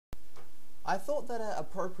I thought that an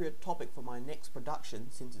appropriate topic for my next production,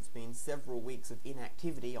 since it's been several weeks of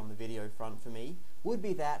inactivity on the video front for me, would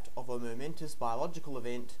be that of a momentous biological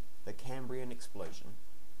event, the Cambrian Explosion.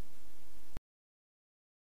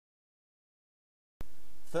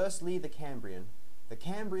 Firstly, the Cambrian. The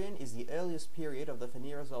Cambrian is the earliest period of the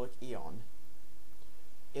Phanerozoic eon.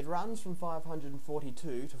 It runs from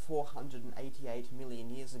 542 to 488 million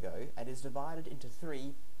years ago and is divided into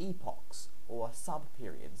 3 epochs, or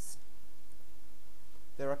sub-periods.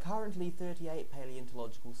 There are currently 38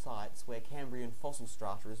 paleontological sites where Cambrian fossil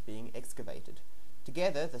strata is being excavated.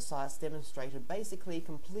 Together, the sites demonstrate a basically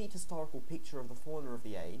complete historical picture of the fauna of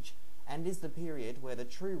the age, and is the period where the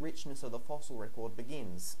true richness of the fossil record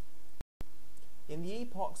begins. In the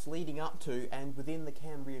epochs leading up to and within the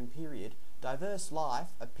Cambrian period, diverse life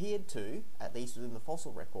appeared to, at least within the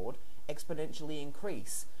fossil record, exponentially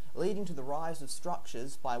increase, leading to the rise of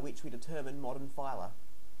structures by which we determine modern phyla.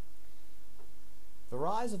 The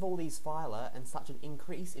rise of all these phyla and such an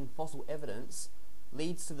increase in fossil evidence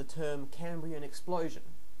leads to the term Cambrian Explosion.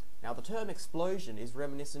 Now, the term explosion is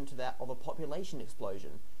reminiscent to that of a population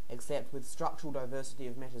explosion, except with structural diversity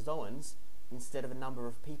of metazoans instead of a number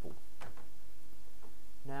of people.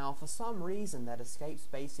 Now, for some reason that escapes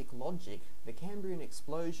basic logic, the Cambrian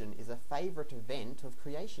Explosion is a favourite event of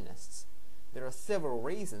creationists. There are several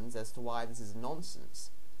reasons as to why this is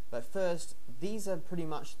nonsense, but first, these are pretty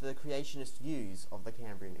much the creationist views of the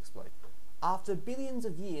Cambrian Explosion. After billions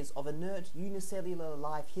of years of inert unicellular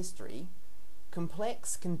life history,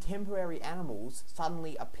 complex contemporary animals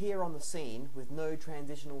suddenly appear on the scene with no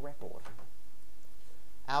transitional record.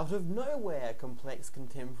 Out of nowhere, complex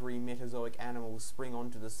contemporary Metazoic animals spring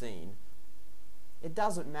onto the scene. It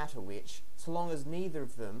doesn't matter which, so long as neither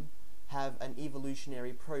of them have an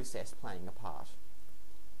evolutionary process playing a part.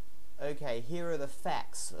 Okay, here are the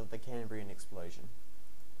facts of the Cambrian Explosion.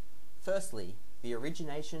 Firstly, the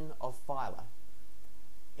origination of phyla.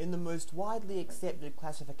 In the most widely accepted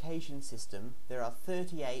classification system, there are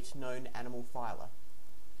 38 known animal phyla.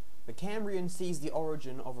 The Cambrian sees the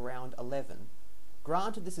origin of around 11.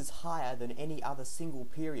 Granted, this is higher than any other single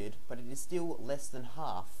period, but it is still less than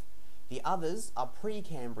half. The others are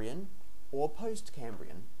pre-Cambrian or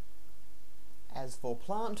post-Cambrian. As for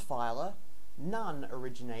plant phyla, none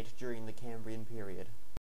originate during the Cambrian period.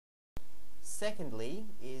 Secondly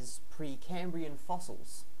is Precambrian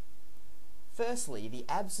fossils. Firstly, the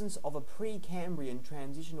absence of a Precambrian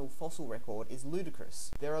transitional fossil record is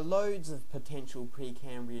ludicrous. There are loads of potential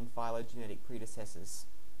Precambrian phylogenetic predecessors.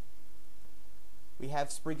 We have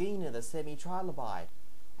Sprigina the semi-trilobite,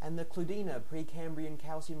 and the Cludina Precambrian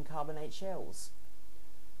calcium carbonate shells.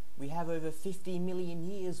 We have over 50 million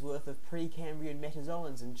years worth of Precambrian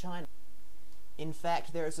metazoans in China. In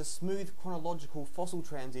fact, there is a smooth chronological fossil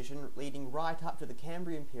transition leading right up to the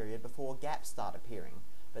Cambrian period before gaps start appearing.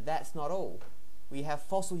 But that's not all. We have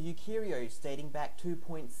fossil eukaryotes dating back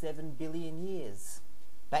 2.7 billion years.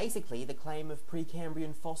 Basically, the claim of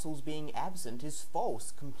Precambrian fossils being absent is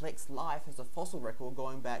false. Complex life has a fossil record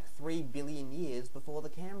going back 3 billion years before the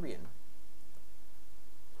Cambrian.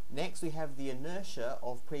 Next, we have the inertia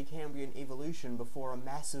of Precambrian evolution before a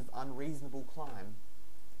massive, unreasonable climb.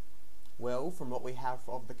 Well, from what we have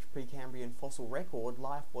of the Precambrian fossil record,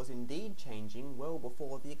 life was indeed changing well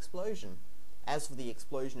before the explosion. As for the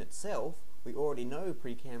explosion itself, we already know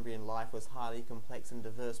Precambrian life was highly complex and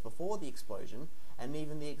diverse before the explosion, and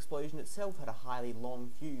even the explosion itself had a highly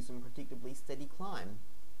long fuse and predictably steady climb.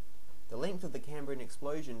 The length of the Cambrian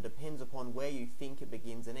explosion depends upon where you think it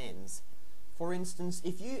begins and ends. For instance,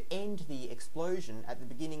 if you end the explosion at the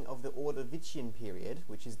beginning of the Ordovician period,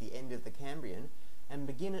 which is the end of the Cambrian, and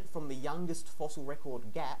begin it from the youngest fossil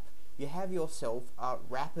record gap, you have yourself a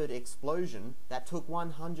rapid explosion that took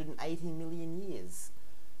 180 million years.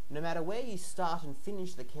 No matter where you start and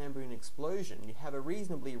finish the Cambrian explosion, you have a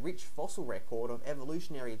reasonably rich fossil record of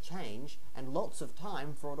evolutionary change and lots of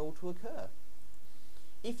time for it all to occur.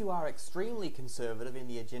 If you are extremely conservative in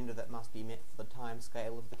the agenda that must be met for the time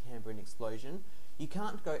scale of the Cambrian explosion, you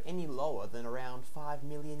can't go any lower than around 5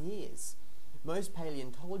 million years. Most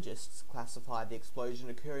paleontologists classify the explosion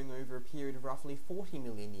occurring over a period of roughly 40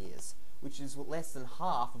 million years, which is less than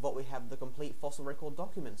half of what we have the complete fossil record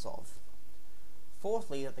documents of.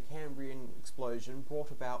 Fourthly, that the Cambrian explosion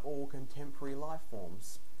brought about all contemporary life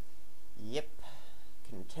forms. Yep,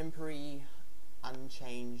 contemporary,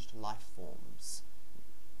 unchanged life forms.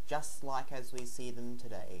 Just like as we see them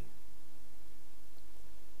today.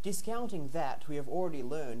 Discounting that, we have already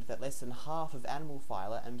learned that less than half of animal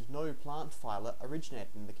phyla and no plant phyla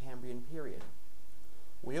originated in the Cambrian period.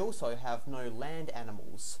 We also have no land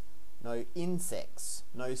animals, no insects,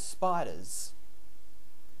 no spiders.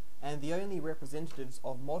 and the only representatives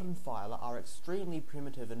of modern phyla are extremely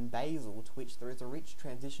primitive and basal, to which there is a rich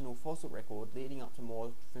transitional fossil record leading up to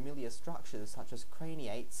more familiar structures such as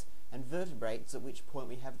craniates and vertebrates, at which point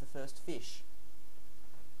we have the first fish.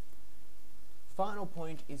 Final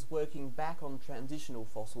point is working back on transitional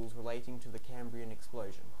fossils relating to the Cambrian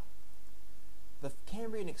Explosion. The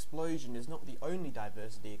Cambrian Explosion is not the only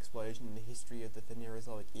diversity explosion in the history of the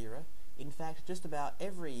Phanerozoic era. In fact, just about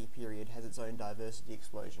every period has its own diversity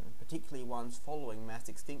explosion, particularly ones following mass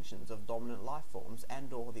extinctions of dominant life forms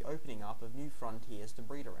and/or the opening up of new frontiers to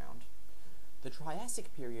breed around. The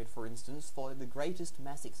Triassic period, for instance, followed the greatest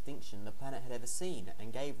mass extinction the planet had ever seen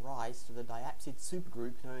and gave rise to the diapsid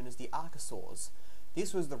supergroup known as the Archosaurs.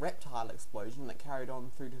 This was the reptile explosion that carried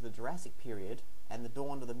on through to the Jurassic period and the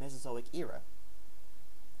dawn of the Mesozoic era.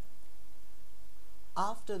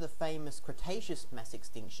 After the famous Cretaceous mass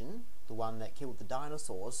extinction, the one that killed the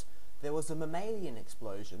dinosaurs, there was a mammalian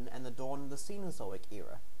explosion and the dawn of the Cenozoic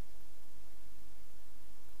era.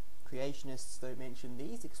 Creationists don't mention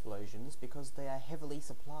these explosions because they are heavily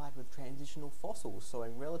supplied with transitional fossils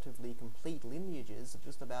showing relatively complete lineages of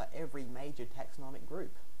just about every major taxonomic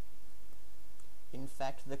group. In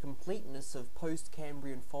fact, the completeness of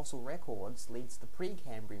post-Cambrian fossil records leads to the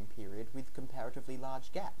pre-Cambrian period with comparatively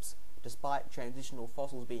large gaps. Despite transitional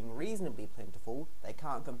fossils being reasonably plentiful, they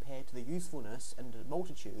can't compare to the usefulness and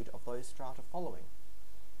multitude of those strata following.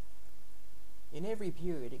 In every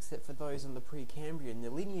period except for those in the pre-Cambrian, the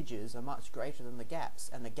lineages are much greater than the gaps,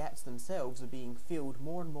 and the gaps themselves are being filled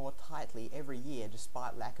more and more tightly every year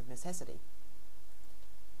despite lack of necessity.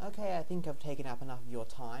 Okay, I think I've taken up enough of your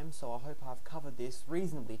time, so I hope I've covered this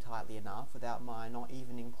reasonably tightly enough without my not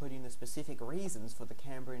even including the specific reasons for the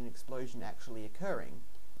Cambrian explosion actually occurring.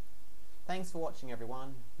 Thanks for watching,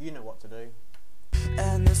 everyone. You know what to do.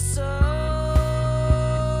 And the sun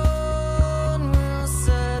will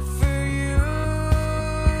set